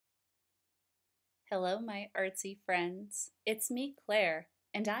Hello, my artsy friends. It's me, Claire,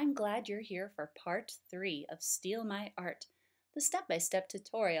 and I'm glad you're here for part 3 of Steal My Art, the step-by-step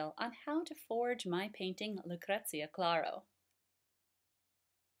tutorial on how to forge my painting Lucrezia Claro.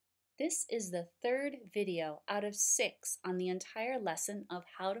 This is the third video out of 6 on the entire lesson of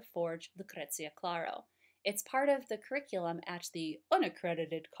how to forge Lucrezia Claro. It's part of the curriculum at the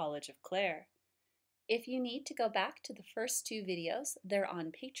Unaccredited College of Klaire. If you need to go back to the first 2 videos, they're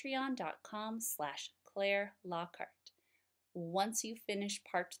on patreon.com/Klaire Lockheart. Once you finish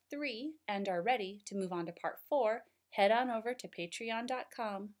part 3 and are ready to move on to part 4, head on over to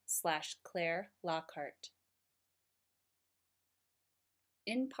patreon.com/Klaire Lockheart.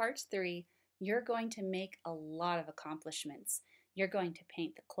 In part 3, you're going to make a lot of accomplishments. You're going to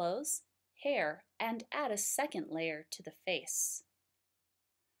paint the clothes, hair, and add a second layer to the face.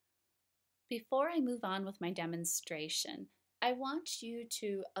 Before I move on with my demonstration, I want you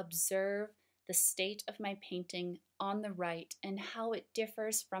to observe the state of my painting on the right and how it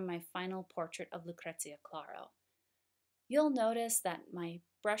differs from my final portrait of Lucrezia Claro. You'll notice that my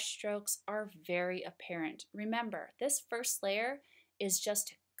brush strokes are very apparent. Remember, this first layer is just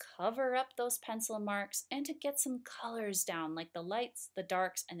to cover up those pencil marks and to get some colors down, like the lights, the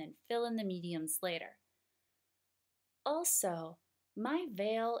darks, and then fill in the mediums later. Also, my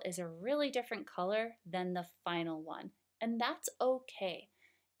veil is a really different color than the final one, and that's okay.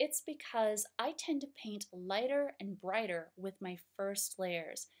 It's because I tend to paint lighter and brighter with my first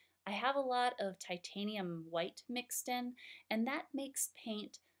layers. I have a lot of titanium white mixed in, and that makes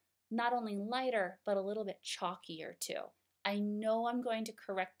paint not only lighter, but a little bit chalkier too. I know I'm going to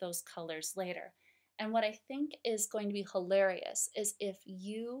correct those colors later. And what I think is going to be hilarious is if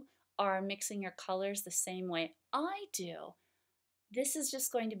you are mixing your colors the same way I do. This is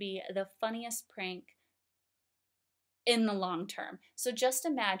just going to be the funniest prank in the long term. So just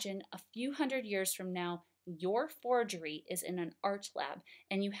imagine a few hundred years from now, your forgery is in an art lab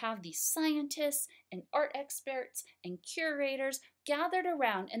and you have these scientists and art experts and curators gathered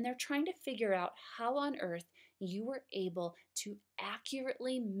around and they're trying to figure out how on earth you were able to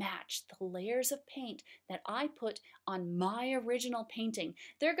accurately match the layers of paint that I put on my original painting.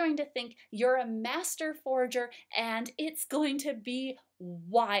 They're going to think you're a master forger and it's going to be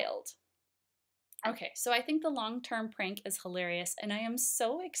wild. Okay, so I think the long-term prank is hilarious and I am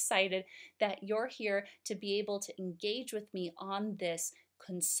so excited that you're here to be able to engage with me on this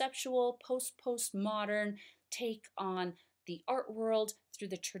conceptual postmodern take on the art world through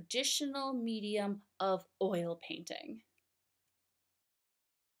the traditional medium of oil painting.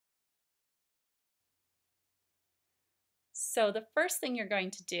 So the first thing you're going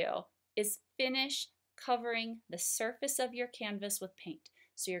to do is finish covering the surface of your canvas with paint.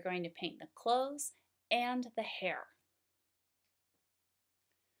 So you're going to paint the clothes and the hair.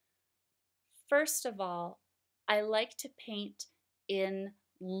 First of all, I like to paint in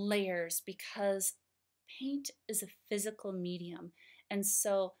layers because paint is a physical medium. And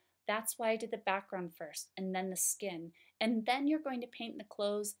so that's why I did the background first and then the skin. And then you're going to paint the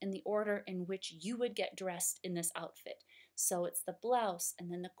clothes in the order in which you would get dressed in this outfit. So it's the blouse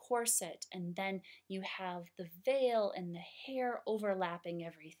and then the corset and then you have the veil and the hair overlapping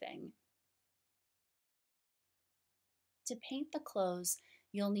everything. To paint the clothes,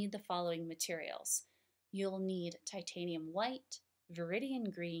 you'll need the following materials. You'll need titanium white,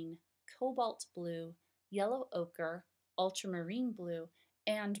 viridian green, cobalt blue, yellow ochre, ultramarine blue,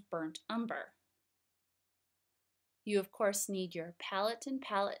 and burnt umber. You of course need your palette and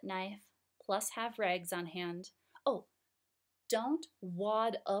palette knife, plus have rags on hand. Oh, don't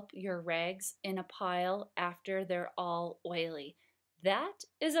wad up your rags in a pile after they're all oily. That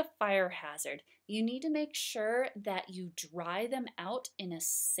is a fire hazard. You need to make sure that you dry them out in a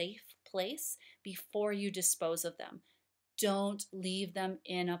safe place before you dispose of them. Don't leave them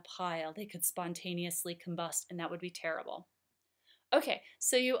in a pile. They could spontaneously combust and that would be terrible. Okay,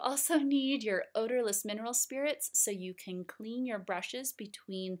 so you also need your odorless mineral spirits so you can clean your brushes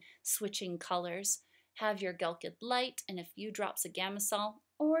between switching colors. Have your Gelkid light and a few drops of Gamsol,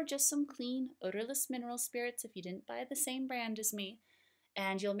 or just some clean odorless mineral spirits if you didn't buy the same brand as me.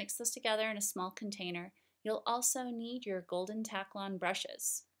 And you'll mix those together in a small container. You'll also need your golden Taklon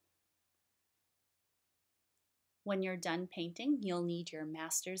brushes. When you're done painting, you'll need your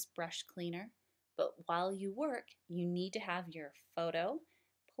master's brush cleaner. But while you work, you need to have your photo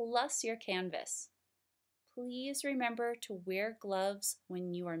plus your canvas. Please remember to wear gloves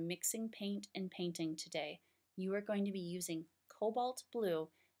when you are mixing paint and painting today. You are going to be using cobalt blue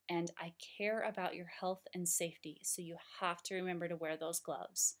and I care about your health and safety, so you have to remember to wear those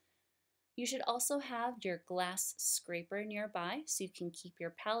gloves. You should also have your glass scraper nearby so you can keep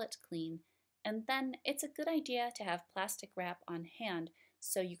your palette clean And then it's a good idea to have plastic wrap on hand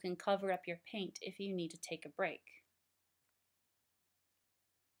so you can cover up your paint if you need to take a break.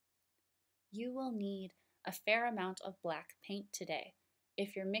 You will need a fair amount of black paint today.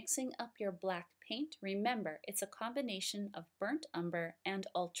 If you're mixing up your black paint, remember it's a combination of burnt umber and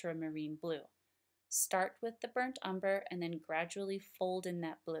ultramarine blue. Start with the burnt umber and then gradually fold in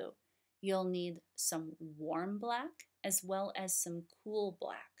that blue. You'll need some warm black as well as some cool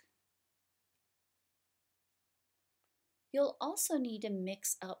black. You'll also need to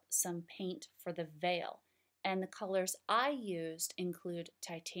mix up some paint for the veil, and the colors I used include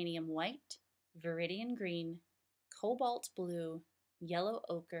titanium white, viridian green, cobalt blue, yellow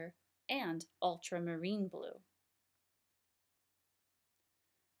ochre, and ultramarine blue.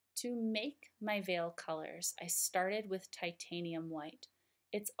 To make my veil colors, I started with titanium white.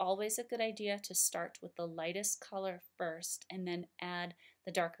 It's always a good idea to start with the lightest color first and then add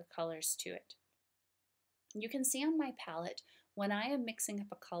the darker colors to it. You can see on my palette, when I am mixing up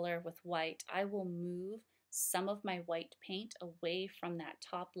a color with white, I will move some of my white paint away from that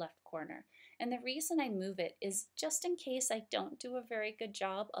top left corner. And the reason I move it is just in case I don't do a very good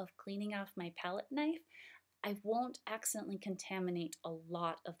job of cleaning off my palette knife, I won't accidentally contaminate a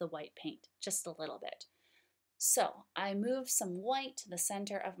lot of the white paint, just a little bit. So I moved some white to the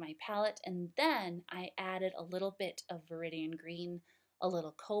center of my palette, and then I added a little bit of viridian green, a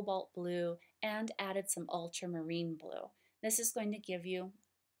little cobalt blue, and added some ultramarine blue. This is going to give you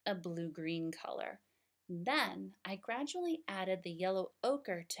a blue-green color. Then I gradually added the yellow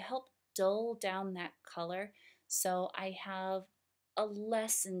ochre to help dull down that color, so I have a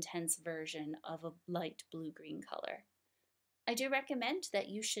less intense version of a light blue-green color. I do recommend that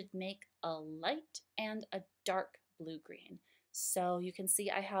you should make a light and a dark blue-green. So you can see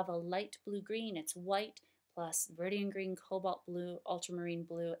I have a light blue-green, it's white, plus viridian green, cobalt blue, ultramarine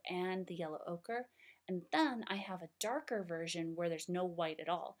blue, and the yellow ochre. And then I have a darker version where there's no white at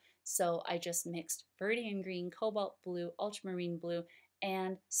all. So I just mixed viridian green, cobalt blue, ultramarine blue,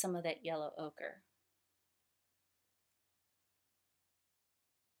 and some of that yellow ochre.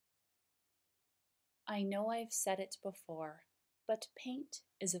 I know I've said it before, but paint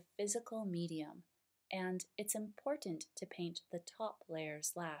is a physical medium, and it's important to paint the top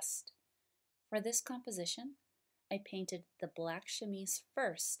layers last. For this composition, I painted the black chemise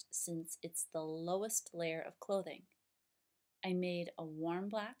first since it's the lowest layer of clothing. I made a warm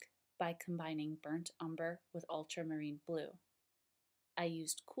black by combining burnt umber with ultramarine blue. I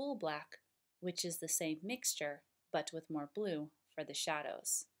used cool black, which is the same mixture but with more blue for the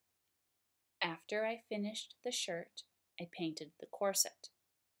shadows. After I finished the shirt, I painted the corset.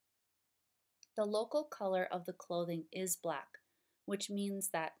 The local color of the clothing is black, which means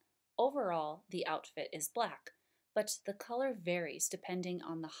that overall the outfit is black, but the color varies depending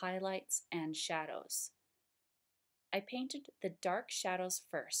on the highlights and shadows. I painted the dark shadows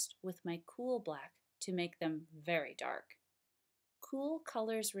first with my cool black to make them very dark. Cool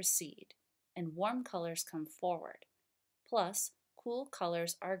colors recede and warm colors come forward. Plus, cool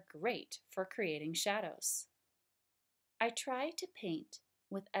colors are great for creating shadows. I try to paint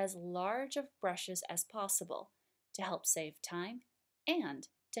with as large of brushes as possible to help save time and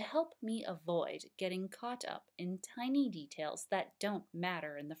to help me avoid getting caught up in tiny details that don't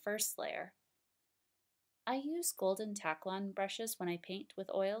matter in the first layer. I use golden Taklon brushes when I paint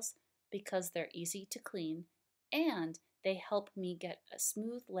with oils because they're easy to clean and they help me get a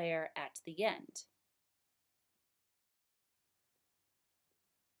smooth layer at the end.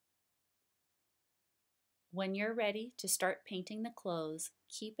 When you're ready to start painting the clothes,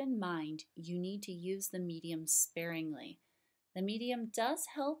 keep in mind you need to use the medium sparingly. The medium does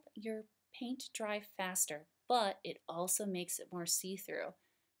help your paint dry faster, but it also makes it more see-through.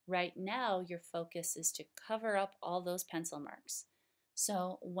 Right now, your focus is to cover up all those pencil marks.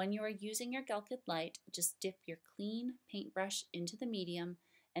 So when you are using your Gelkid Light, just dip your clean paintbrush into the medium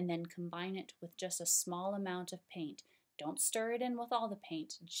and then combine it with just a small amount of paint. Don't stir it in with all the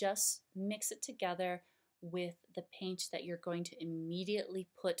paint, just mix it together with the paint that you're going to immediately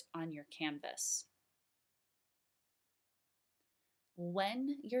put on your canvas.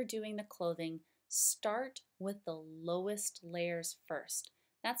 When you're doing the clothing, start with the lowest layers first.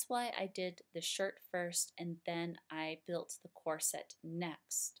 That's why I did the shirt first and then I built the corset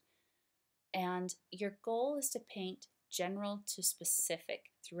next. And your goal is to paint general to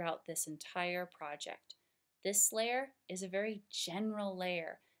specific throughout this entire project. This layer is a very general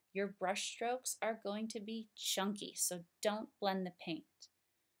layer. Your brush strokes are going to be chunky, so don't blend the paint.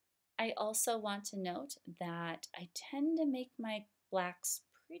 I also want to note that I tend to make my blacks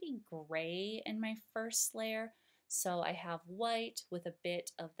pretty gray in my first layer, So I have white with a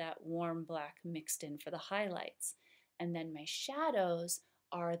bit of that warm black mixed in for the highlights. And then my shadows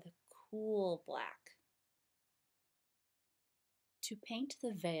are the cool black. To paint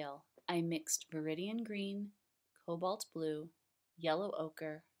the veil, I mixed viridian green, cobalt blue, yellow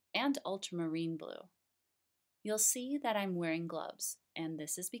ochre, and ultramarine blue. You'll see that I'm wearing gloves, and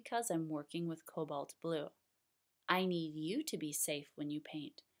this is because I'm working with cobalt blue. I need you to be safe when you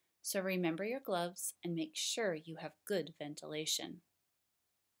paint, so remember your gloves and make sure you have good ventilation.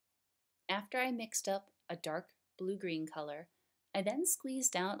 After I mixed up a dark blue-green color, I then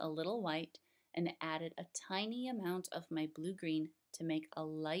squeezed out a little white and added a tiny amount of my blue-green to make a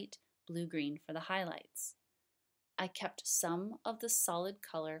light blue-green for the highlights. I kept some of the solid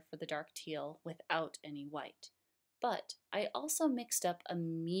color for the dark teal without any white, but I also mixed up a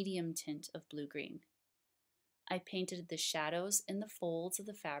medium tint of blue-green. I painted the shadows in the folds of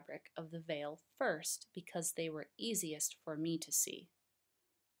the fabric of the veil first because they were easiest for me to see.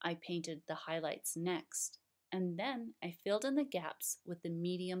 I painted the highlights next, and then I filled in the gaps with the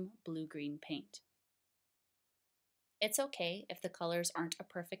medium blue-green paint. It's okay if the colors aren't a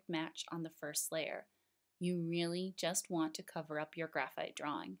perfect match on the first layer. You really just want to cover up your graphite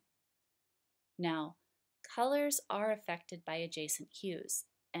drawing. Now, colors are affected by adjacent hues,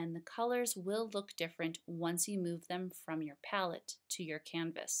 and the colors will look different once you move them from your palette to your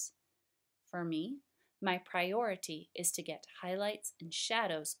canvas. For me, my priority is to get highlights and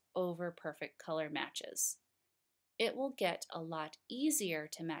shadows over perfect color matches. It will get a lot easier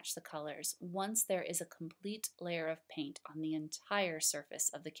to match the colors once there is a complete layer of paint on the entire surface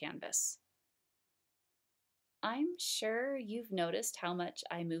of the canvas. I'm sure you've noticed how much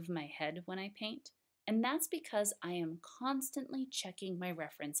I move my head when I paint, and that's because I am constantly checking my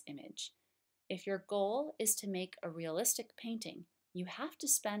reference image. If your goal is to make a realistic painting, you have to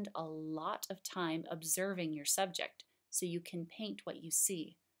spend a lot of time observing your subject so you can paint what you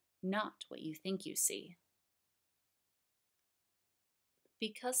see, not what you think you see.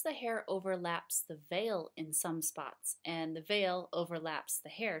 Because the hair overlaps the veil in some spots, and the veil overlaps the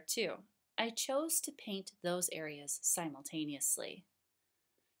hair too, I chose to paint those areas simultaneously.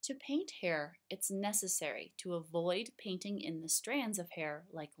 To paint hair, it's necessary to avoid painting in the strands of hair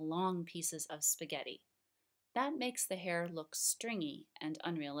like long pieces of spaghetti. That makes the hair look stringy and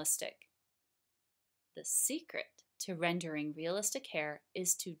unrealistic. The secret to rendering realistic hair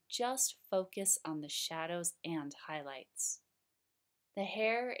is to just focus on the shadows and highlights. The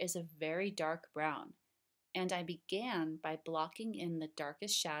hair is a very dark brown, and I began by blocking in the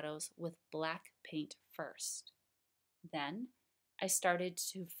darkest shadows with black paint first. Then, I started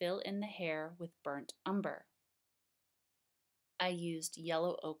to fill in the hair with burnt umber. I used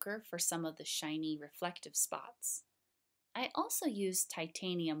yellow ochre for some of the shiny reflective spots. I also used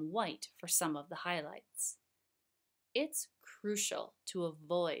titanium white for some of the highlights. It's crucial to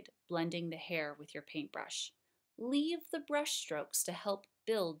avoid blending the hair with your paintbrush. Leave the brush strokes to help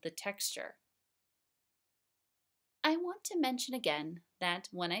build the texture. I want to mention again that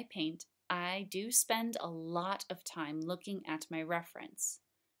when I paint, I do spend a lot of time looking at my reference.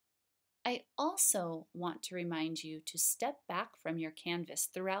 I also want to remind you to step back from your canvas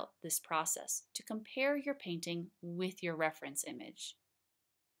throughout this process to compare your painting with your reference image.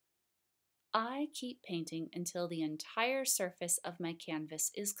 I keep painting until the entire surface of my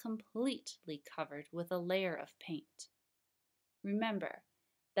canvas is completely covered with a layer of paint. Remember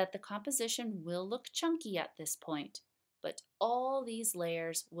that the composition will look chunky at this point, but all these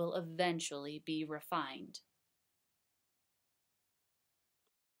layers will eventually be refined.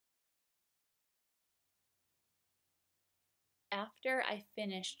 After I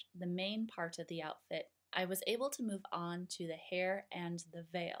finished the main part of the outfit, I was able to move on to the hair and the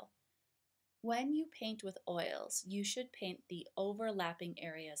veil. When you paint with oils, you should paint the overlapping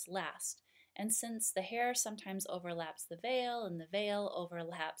areas last, and since the hair sometimes overlaps the veil and the veil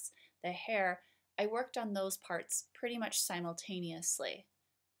overlaps the hair, I worked on those parts pretty much simultaneously.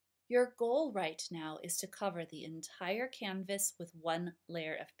 Your goal right now is to cover the entire canvas with one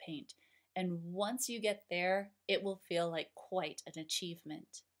layer of paint, and once you get there, it will feel like quite an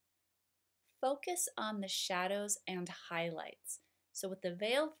achievement. Focus on the shadows and highlights. So with the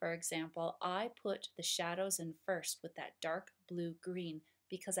veil, for example, I put the shadows in first with that dark blue-green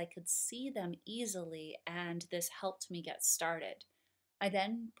because I could see them easily and this helped me get started. I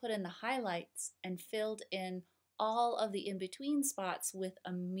then put in the highlights and filled in all of the in-between spots with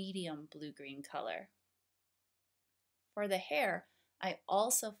a medium blue-green color. For the hair, I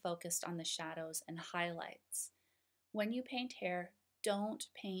also focused on the shadows and highlights. When you paint hair, don't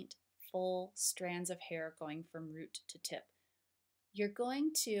paint full strands of hair going from root to tip. You're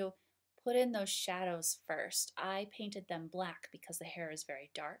going to put in those shadows first. I painted them black because the hair is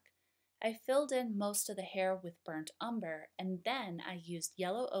very dark. I filled in most of the hair with burnt umber, and then I used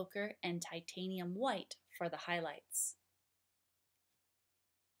yellow ochre and titanium white for the highlights.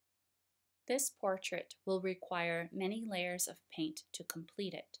 This portrait will require many layers of paint to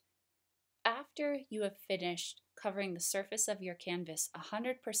complete it. After you have finished covering the surface of your canvas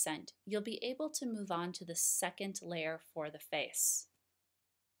 100%, you'll be able to move on to the second layer for the face.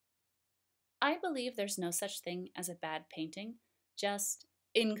 I believe there's no such thing as a bad painting, just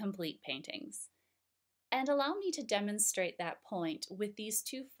incomplete paintings. And allow me to demonstrate that point with these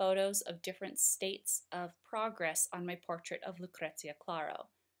two photos of different states of progress on my portrait of Lucrezia Claro.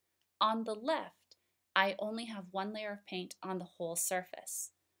 On the left, I only have one layer of paint on the whole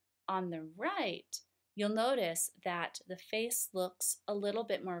surface. On the right, you'll notice that the face looks a little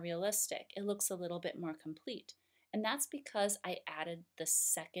bit more realistic. It looks a little bit more complete. And that's because I added the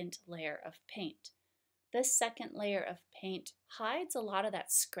second layer of paint. This second layer of paint hides a lot of that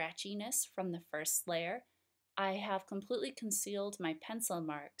scratchiness from the first layer. I have completely concealed my pencil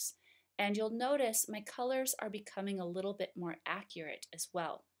marks, and you'll notice my colors are becoming a little bit more accurate as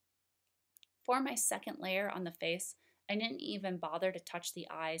well. For my second layer on the face, I didn't even bother to touch the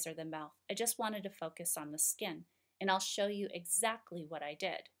eyes or the mouth. I just wanted to focus on the skin, and I'll show you exactly what I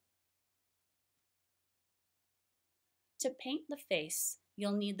did. To paint the face,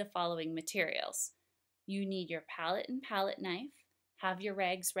 you'll need the following materials. You need your palette and palette knife. Have your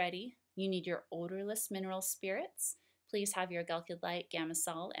rags ready. You need your odorless mineral spirits. Please have your Galculite,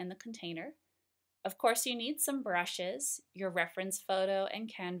 Gamasol, and the container. Of course, you need some brushes, your reference photo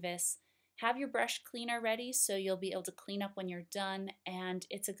and canvas. Have your brush cleaner ready so you'll be able to clean up when you're done, and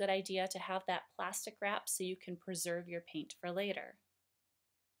it's a good idea to have that plastic wrap so you can preserve your paint for later.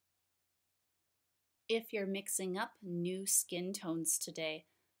 If you're mixing up new skin tones today,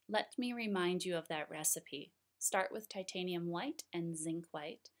 let me remind you of that recipe. Start with titanium white and zinc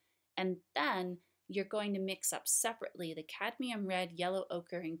white, and then you're going to mix up separately the cadmium red, yellow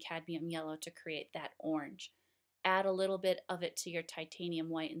ochre, and cadmium yellow to create that orange. Add a little bit of it to your titanium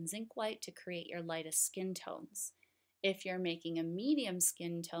white and zinc white to create your lightest skin tones. If you're making a medium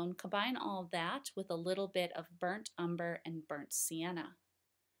skin tone, combine all that with a little bit of burnt umber and burnt sienna.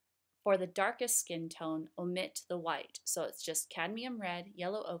 For the darkest skin tone, omit the white, so it's just cadmium red,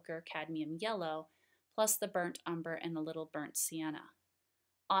 yellow ochre, cadmium yellow, plus the burnt umber and a little burnt sienna.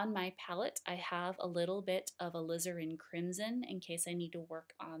 On my palette, I have a little bit of alizarin crimson in case I need to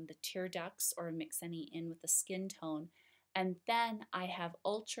work on the tear ducts or mix any in with the skin tone. And then I have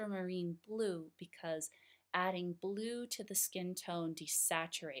ultramarine blue because adding blue to the skin tone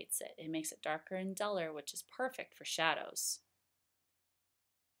desaturates it. It makes it darker and duller, which is perfect for shadows.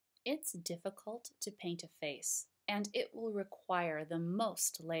 It's difficult to paint a face, and it will require the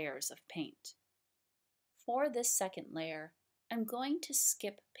most layers of paint. For this second layer, I'm going to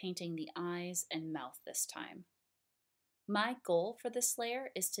skip painting the eyes and mouth this time. My goal for this layer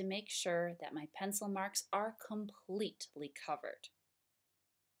is to make sure that my pencil marks are completely covered.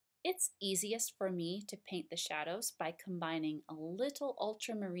 It's easiest for me to paint the shadows by combining a little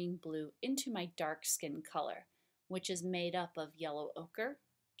ultramarine blue into my dark skin color, which is made up of yellow ochre,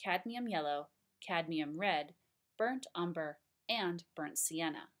 cadmium yellow, cadmium red, burnt umber, and burnt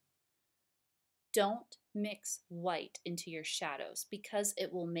sienna. Don't mix white into your shadows because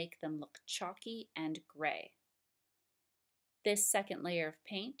it will make them look chalky and gray. This second layer of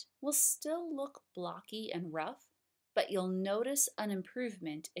paint will still look blocky and rough, but you'll notice an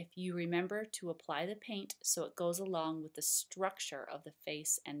improvement if you remember to apply the paint so it goes along with the structure of the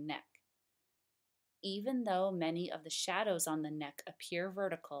face and neck. Even though many of the shadows on the neck appear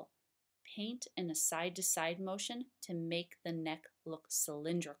vertical, paint in a side-to-side motion to make the neck look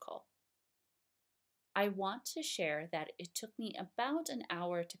cylindrical. I want to share that it took me about an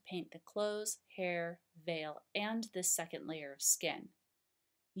hour to paint the clothes, hair, veil, and this second layer of skin.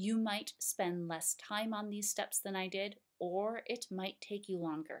 You might spend less time on these steps than I did, or it might take you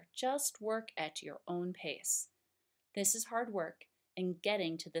longer. Just work at your own pace. This is hard work, and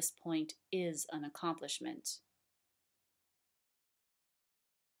getting to this point is an accomplishment.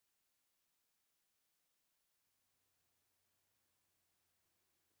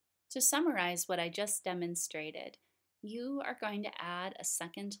 To summarize what I just demonstrated, you are going to add a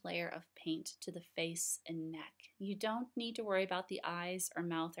second layer of paint to the face and neck. You don't need to worry about the eyes or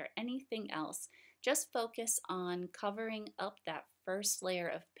mouth or anything else. Just focus on covering up that first layer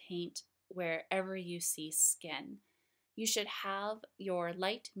of paint wherever you see skin. You should have your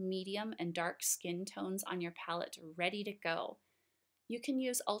light, medium, and dark skin tones on your palette ready to go. You can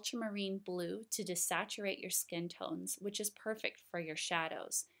use ultramarine blue to desaturate your skin tones, which is perfect for your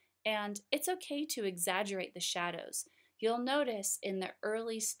shadows. And it's okay to exaggerate the shadows. You'll notice in the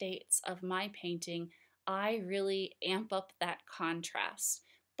early states of my painting, I really amp up that contrast,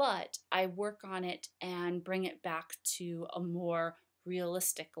 but I work on it and bring it back to a more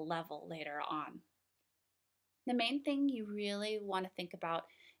realistic level later on. The main thing you really want to think about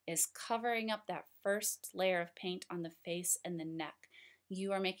is covering up that first layer of paint on the face and the neck.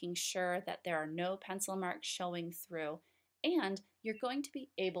 You are making sure that there are no pencil marks showing through, and you're going to be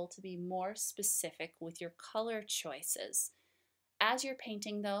able to be more specific with your color choices. As you're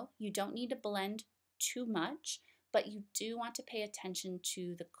painting, though, you don't need to blend too much, but you do want to pay attention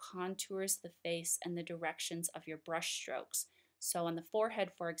to the contours of the face and the directions of your brush strokes. So on the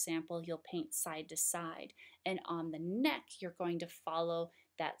forehead, for example, you'll paint side to side, and on the neck, you're going to follow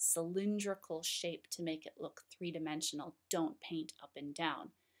that cylindrical shape to make it look three-dimensional. Don't paint up and down.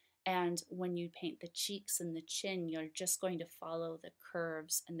 And when you paint the cheeks and the chin, you're just going to follow the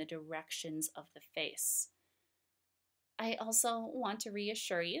curves and the directions of the face. I also want to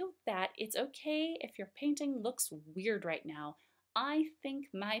reassure you that it's okay if your painting looks weird right now. I think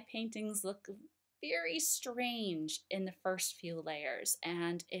my paintings look very strange in the first few layers,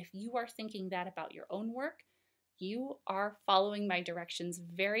 and if you are thinking that about your own work, you are following my directions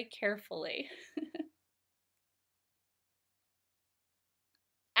very carefully.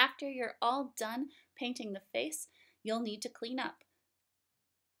 After you're all done painting the face, you'll need to clean up.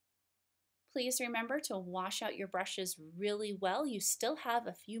 Please remember to wash out your brushes really well. You still have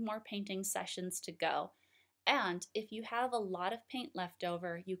a few more painting sessions to go. And if you have a lot of paint left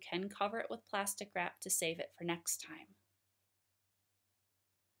over, you can cover it with plastic wrap to save it for next time.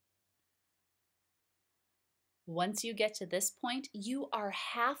 Once you get to this point, you are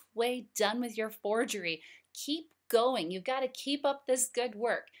halfway done with your forgery. Keep going. You've got to keep up this good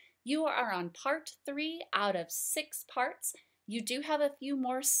work. You are on part 3 out of 6 parts. You do have a few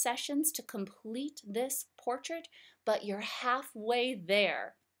more sessions to complete this portrait, but you're halfway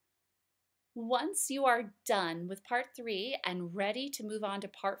there. Once you are done with part 3 and ready to move on to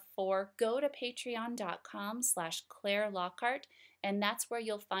part 4, go to patreon.com/Klaire Lockheart, and that's where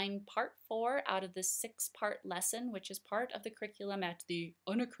you'll find part 4 out of the 6-part lesson, which is part of the curriculum at the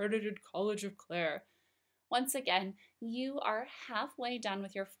Unaccredited College of Klaire. Once again, you are halfway done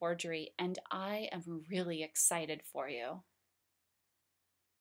with your forgery, and I am really excited for you.